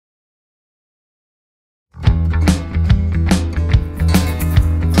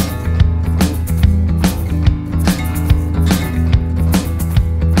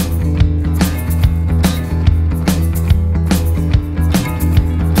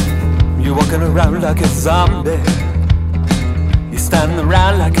You're walking around like a zombie. You're standing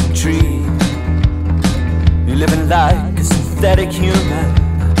around like a tree. You're living like a synthetic human,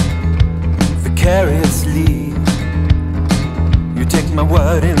 vicariously. You take my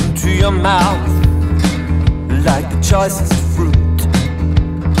word into your mouth like the choicest fruit,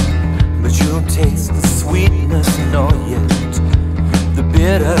 but you don't taste the sweetness nor yet the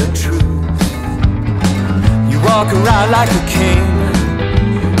bitter truth. You walk around like a king,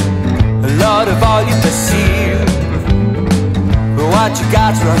 a lord of all you perceive, but what you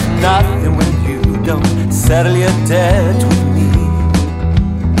got's worth nothing when you don't settle your debt with me.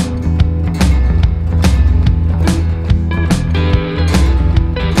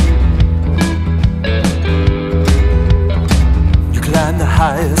 You climb the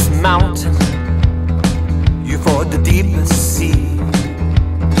highest mountain, you ford the deepest sea.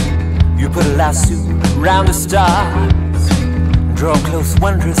 You put a lasso around the stars, draw close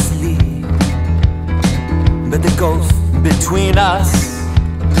wondrously. But the gulf between us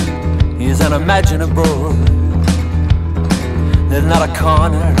is unimaginable. There's not a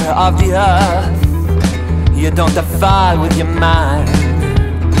corner of the earth you don't defile with your mind.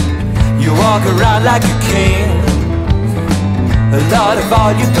 You walk around like a king, a lord of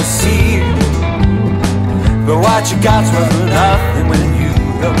all you perceive, but what you got's worth nothing when you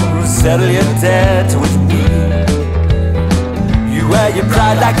don't settle your debt with me. You wear your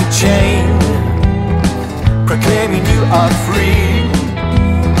pride like a chain, proclaiming you are free,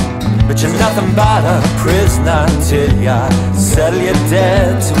 but you're nothing but a prisoner till you settle your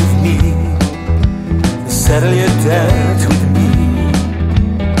debt with me. Settle your debt with me.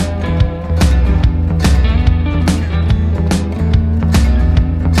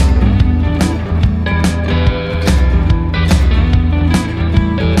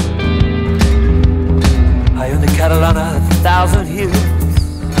 I own the cattle on 1,000 hills,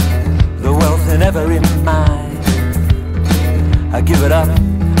 the wealth in every mine. I give it up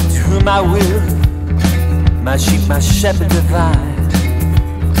to my will, my sheep, my shepherd divine.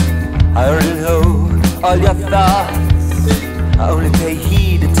 I already know all your thoughts, I only pay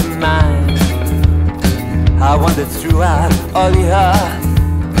heed to mine. I wander throughout all the earth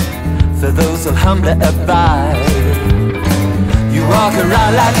for those who'll humbly abide. You walk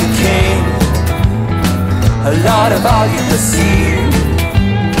around like a king, a lord of all you perceive,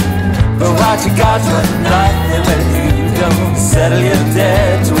 but what you got's worth nothing when you don't settle your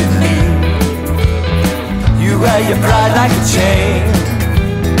debt with me. You wear your pride like a chain,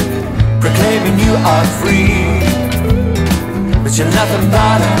 proclaiming you are free, but you're nothing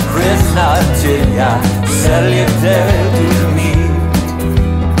but a prisoner till you settle your debt with me.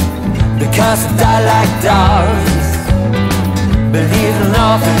 The cats die like dogs beneath an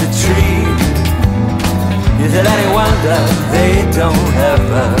orphan tree. Is it any wonder they don't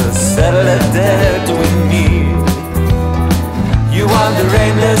ever settle a debt with me? You wander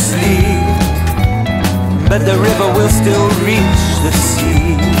aimlessly, but the river will still reach the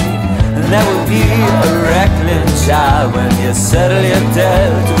sea, and there will be a reckoning, child, when you settle your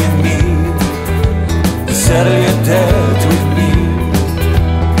debt with me. Settle your debt with me.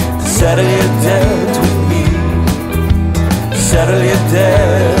 Settle your debt with me. Settle your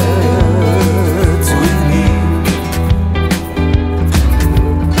debt.